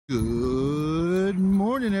Good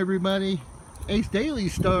morning, everybody. Ace Daily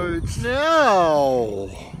starts now.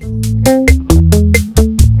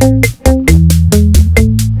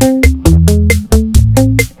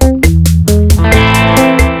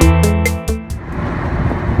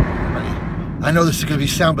 I know this is going to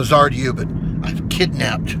sound bizarre to you, but I've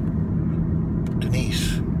kidnapped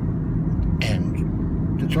Denise,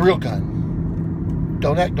 and it's a real gun.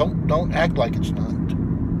 Don't act like it's not.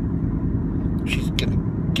 She's going to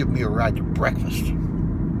give me a ride to breakfast.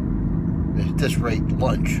 At this rate,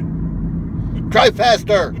 lunch. Drive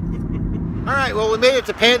faster! Alright, well, we made it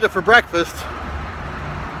to Panda for breakfast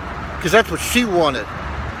because that's what she wanted.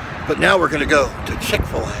 But now we're going to go to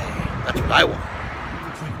Chick-fil-A. That's what I want.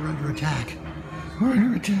 Looks like we're under attack. We're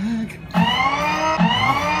under attack.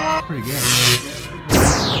 Pretty good.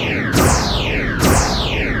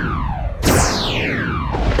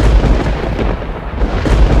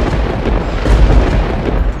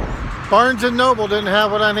 Barnes & Noble didn't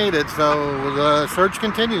have what I needed, so the search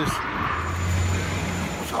continues.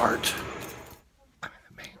 It's art. I'm in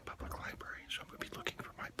the main public library, so I'm going to be looking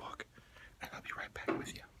for my book, and I'll be right back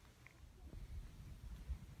with you.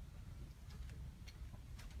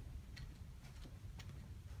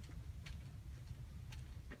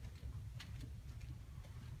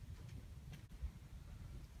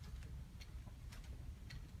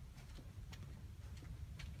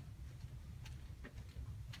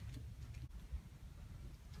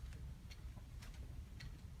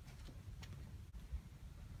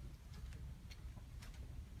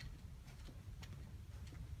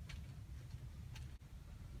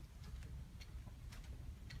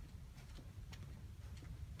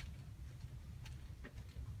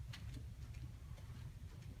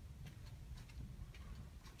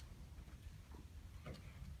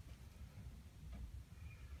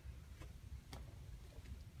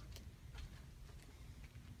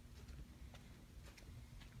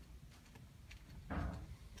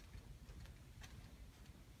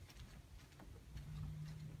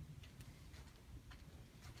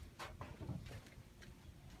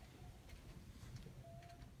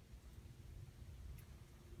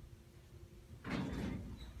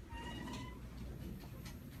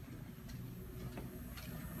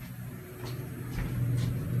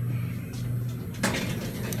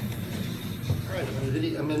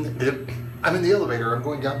 I'm in the elevator. I'm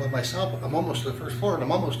going down by myself. I'm almost to the first floor, and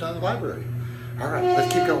I'm almost down the library. All right,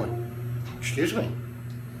 let's keep going. Excuse me.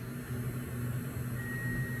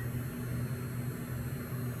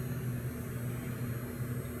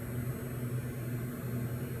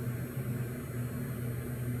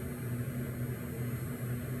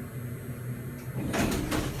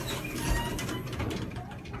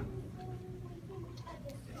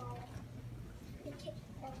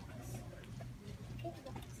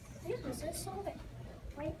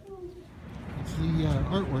 It's the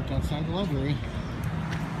artwork outside the library.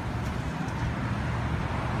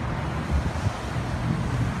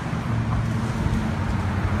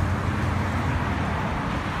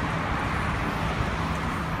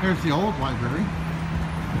 There's the old library.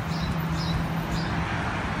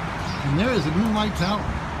 And there is the Moonlight Tower.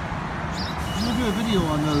 I'm going to do a video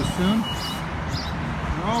on those soon.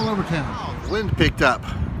 They're all over town. Oh, the wind picked up,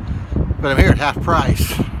 but I'm here at half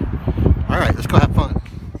price. All right, let's go have fun.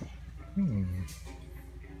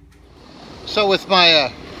 So with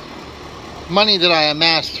my money that I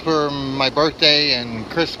amassed for my birthday and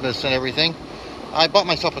Christmas and everything, I bought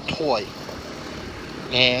myself a toy.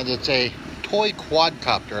 And it's a toy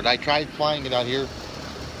quadcopter. And I tried flying it out here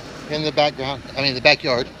in the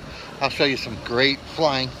backyard. I'll show you some great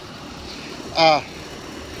flying.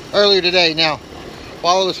 Earlier today, now,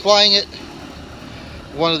 while I was flying it,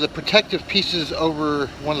 one of the protective pieces over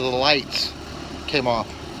one of the lights came off.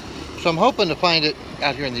 So I'm hoping to find it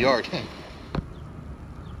out here in the yard.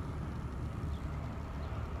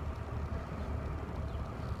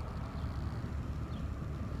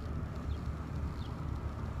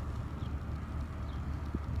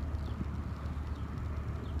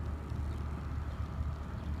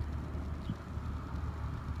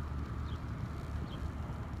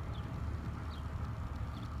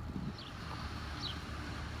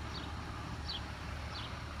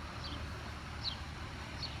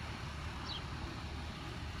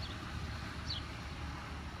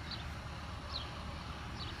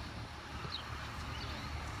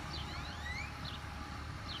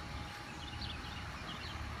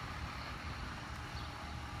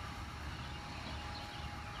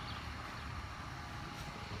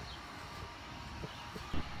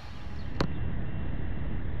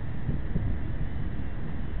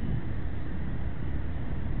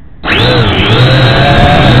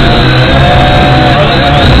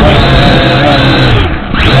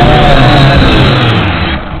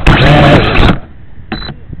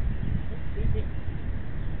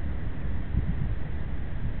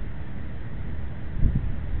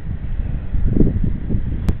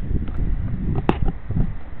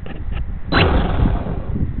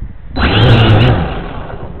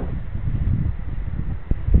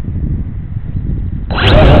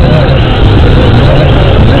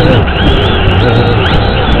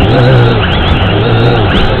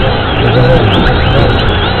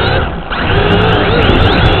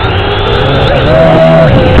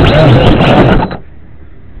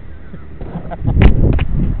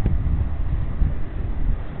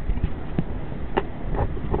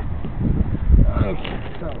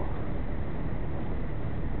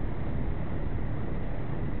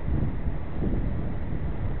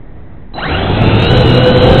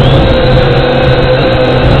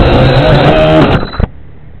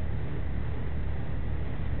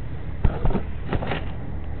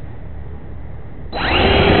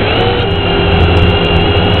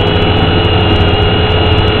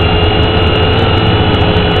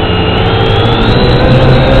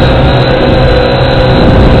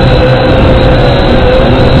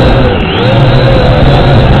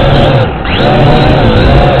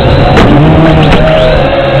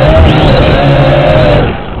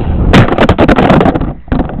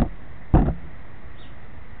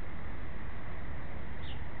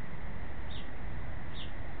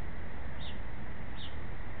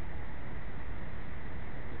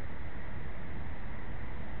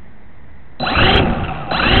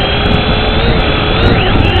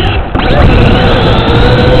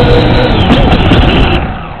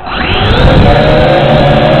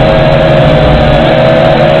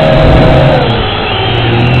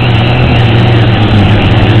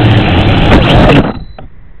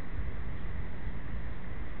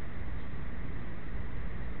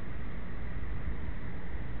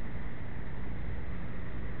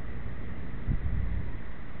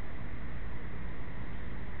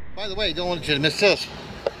 By the way, don't want you to miss this.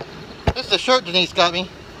 This is a shirt Denise got me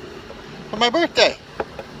for my birthday.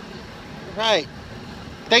 Right.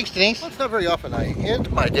 Thanks, Denise. Well, it's not very often I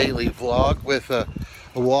end my daily vlog with a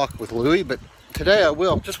walk with Louie, but today I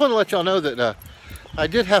will. Just want to let y'all know that I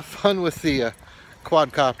did have fun with the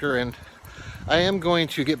quadcopter, and I am going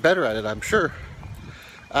to get better at it, I'm sure.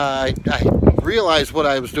 I realized what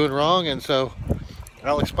I was doing wrong, and so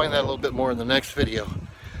I'll explain that a little bit more in the next video.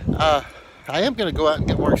 I am going to go out and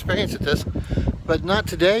get more experience at this, but not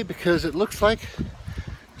today because it looks like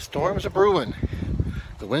storms are brewing.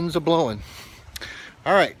 The winds are blowing.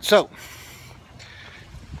 Alright, so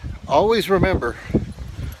always remember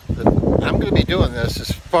that I'm going to be doing this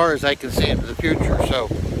as far as I can see into the future. So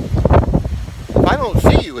if I don't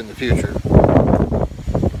see you in the future,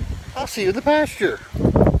 I'll see you in the pasture.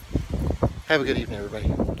 Have a good evening,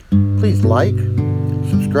 everybody. Please like,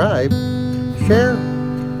 subscribe, share,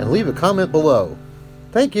 and leave a comment below.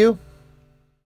 Thank you.